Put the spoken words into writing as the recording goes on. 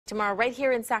tomorrow right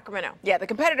here in Sacramento. Yeah, the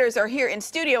competitors are here in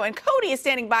studio, and Cody is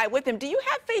standing by with them. Do you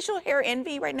have facial hair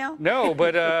envy right now? No,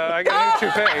 but I got a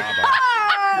new toupee.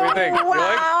 What do you think?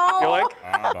 Wow. You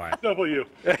like? W.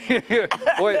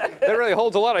 Boy, that really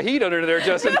holds a lot of heat under there,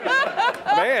 Justin.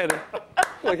 Man,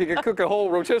 like you could cook a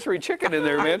whole rotisserie chicken in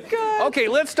there, man. Okay,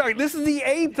 let's start. This is the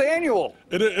 8th annual.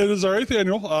 It is our 8th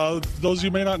annual. Those of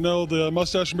you may not know, the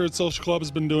Mustache and Beard Social Club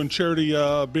has been doing charity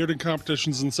bearding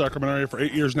competitions in the Sacramento area for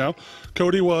 8 years now.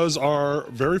 Cody was our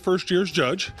very first year's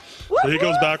judge, so he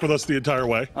goes back with us the entire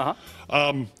way.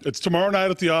 It's tomorrow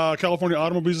night at the California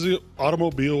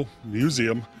Automobile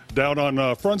Museum down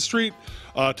on Front Street.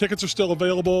 Tickets are still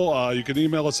available. You can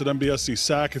email us at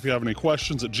mbscsac if you have any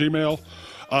questions at Gmail.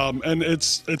 And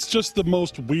it's just the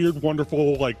most weird,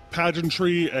 wonderful, like,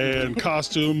 pageantry and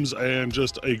costumes and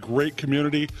just a great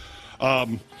community.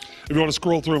 If you want to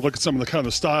scroll through and look at some of the kind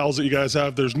of styles that you guys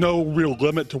have, there's no real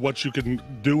limit to what you can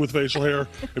do with facial hair.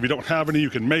 If you don't have any, you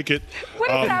can make it. What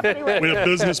is happening right We have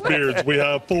business beards. We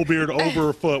have full beard over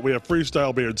a foot. We have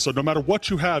freestyle beards. So no matter what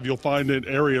you have, you'll find an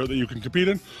area that you can compete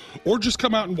in, or just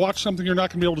come out and watch something you're not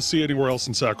going to be able to see anywhere else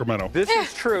in Sacramento. This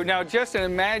is true. Now, Justin,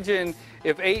 imagine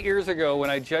if 8 years ago,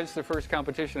 when I judged the first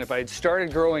competition, if I had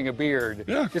started growing a beard,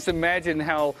 just imagine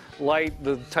how light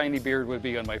the tiny beard would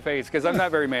be on my face, because I'm not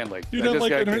very manly. You'd have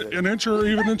like an inch or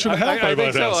even an inch and a half. I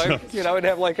think so. I'd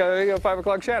have like a 5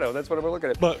 o'clock shadow. That's what I'm looking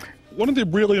at. But one of the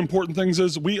really important things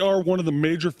is we are one of the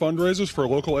major fundraisers for a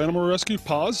local animal rescue,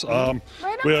 Paws. We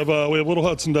have Little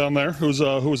Hudson down there, who's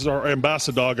our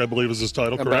ambassador dog, I believe is his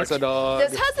title, correct?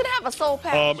 Does Hudson have a soul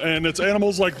patch? And it's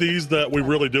animals like these that we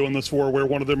really doing this for. We're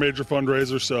one of their major fundraisers.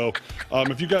 So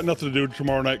if you got nothing to do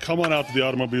tomorrow night, come on out to the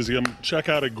Automobile Museum. Check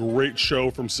out a great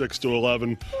show from 6 to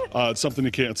 11. It's something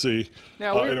you can't see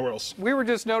anywhere else. We were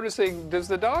just noticing, does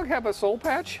the dog have a soul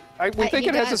patch? We think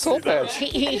it has a soul patch.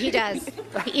 He does.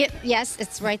 Yes,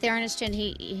 it's right there on his chin.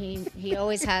 He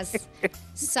always has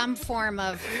some form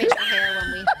of facial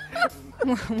hair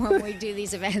when we do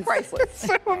these events. Priceless.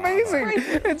 So amazing.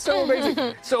 It's so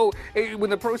amazing. So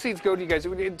when the proceeds go to you guys,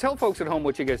 tell folks at home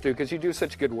what you guys do, because you do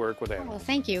such good work with animals. Well,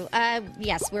 thank you.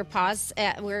 Yes, we're Paws.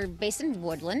 We're based in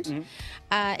Woodland.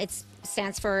 It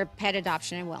stands for Pet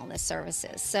Adoption and Wellness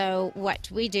Services. So what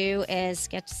we do is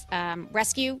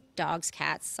rescue dogs,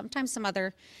 cats, sometimes some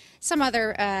other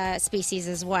species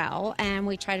as well, and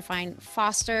we try to find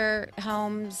foster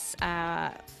homes,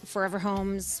 forever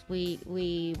homes.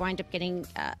 We wind up getting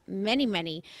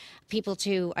many people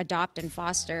to adopt and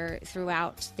foster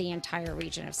throughout the entire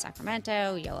region of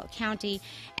Sacramento, Yolo County,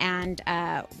 and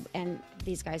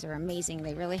these guys are amazing.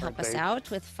 They really help us out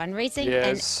with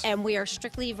fundraising, and we are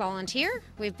strictly volunteer.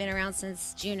 We've been around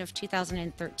since June of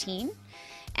 2013.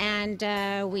 And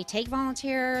we take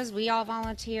volunteers, we all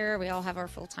volunteer, we all have our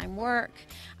full-time work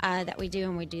that we do,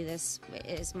 and we do this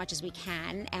as much as we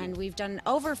can. And we've done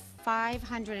over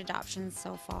 500 adoptions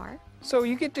so far. So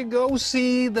you get to go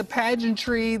see the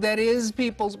pageantry that is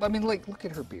people's, I mean, like, look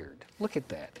at her beard. Look at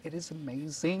that. It is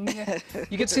amazing.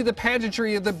 You get to see the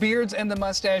pageantry of the beards and the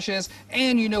mustaches,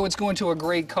 and you know it's going to a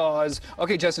great cause.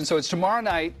 Okay, Justin, so it's tomorrow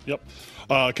night. Yep.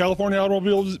 California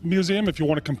Automobile Museum. If you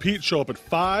want to compete, show up at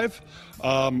 5.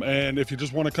 And if you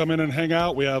just want to come in and hang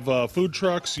out, we have food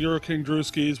trucks, Euro King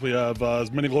Drewski's. We have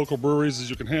as many local breweries as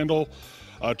you can handle.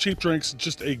 Cheap drinks,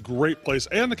 just a great place.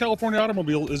 And the California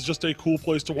Automobile is just a cool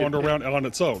place to wander around on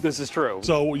its own. This is true.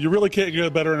 So you really can't get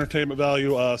a better entertainment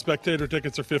value. Spectator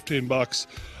tickets are $15.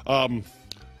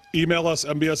 Email us,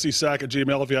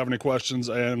 mbscsac@gmail, if you have any questions,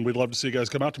 and we'd love to see you guys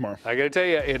come out tomorrow. I got to tell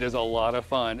you, it is a lot of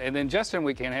fun. And then, Justin,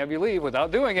 we can't have you leave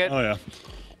without doing it. Oh, yeah.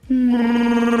 That's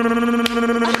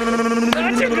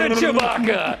a good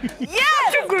Chewbacca.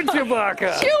 Yes! That's a good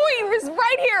Chewbacca. Chewie was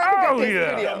right here at the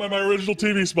studio. I'm in my original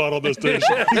TV spot on this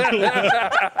station.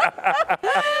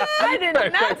 I did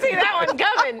not see that one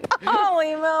coming.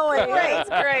 Holy moly. That's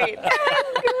great.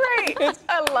 Great.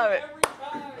 I love it.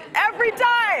 Every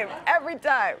time. Every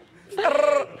time.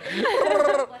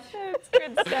 It's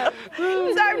good stuff.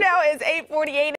 Time now is 8:48.